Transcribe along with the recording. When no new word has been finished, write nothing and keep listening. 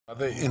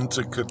Another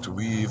intricate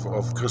weave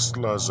of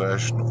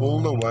crystallization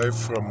all the way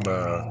from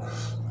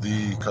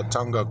the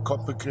Katanga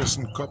copper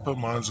crescent copper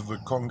mines of the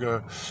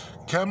Congo.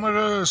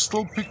 Camera,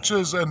 still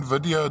pictures and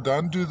video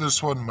don't do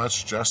this one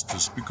much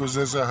justice because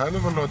there's a hell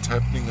of a lot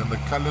happening and the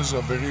colors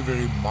are very,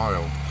 very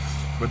mild.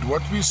 But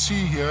what we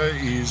see here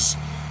is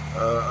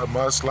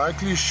most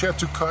likely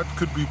Chateaucart,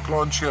 could be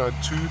Planchia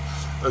too,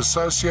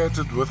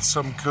 associated with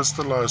some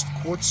crystallized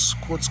quartz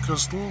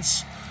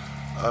crystals.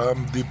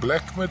 The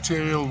black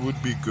material would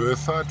be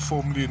goethite,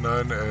 formerly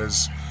known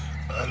as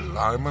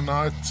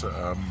limonite,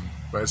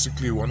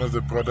 basically one of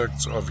the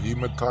products of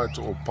hematite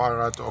or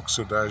pyrite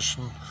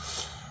oxidation.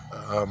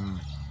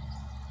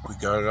 We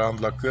go around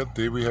like that.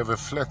 There we have a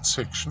flat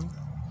section,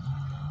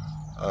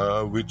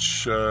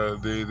 which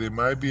there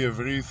may be a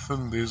very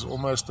thin, there's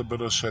almost a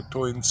bit of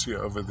chatoyancy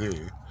over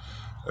there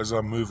as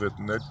I move it,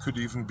 and that could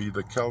even be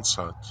the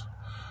calcite.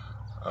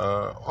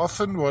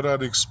 Often what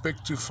I'd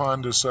expect to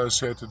find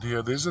associated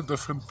here, there's a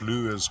different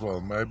blue as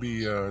well,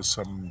 maybe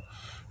some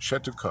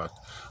Chateaucart.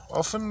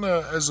 Often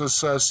as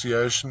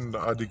association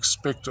I'd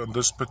expect on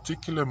this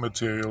particular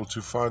material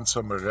to find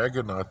some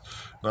aragonite.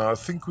 Now I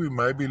think we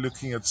may be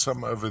looking at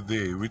some over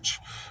there, which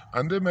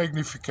under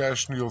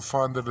magnification you'll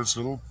find that it's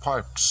little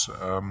pipes.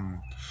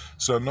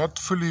 So not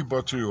fully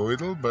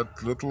botryoidal,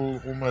 but little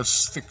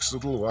almost sticks,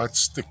 little white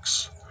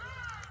sticks.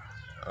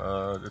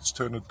 Let's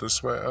turn it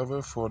this way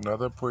over for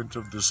another point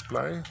of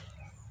display.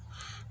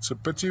 It's a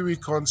pity we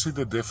can't see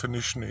the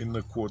definition in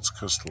the quartz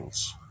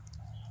crystals.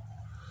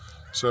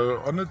 So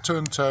on a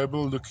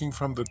turntable, looking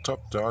from the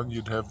top down,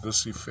 you'd have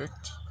this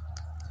effect.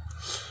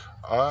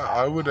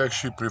 I would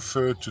actually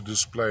prefer to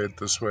display it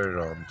this way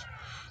around.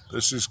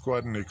 This is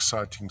quite an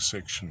exciting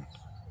section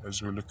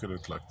as we look at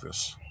it like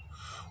this.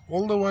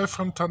 All the way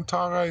from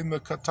Tantara in the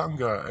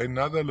Katanga,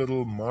 another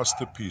little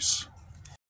masterpiece.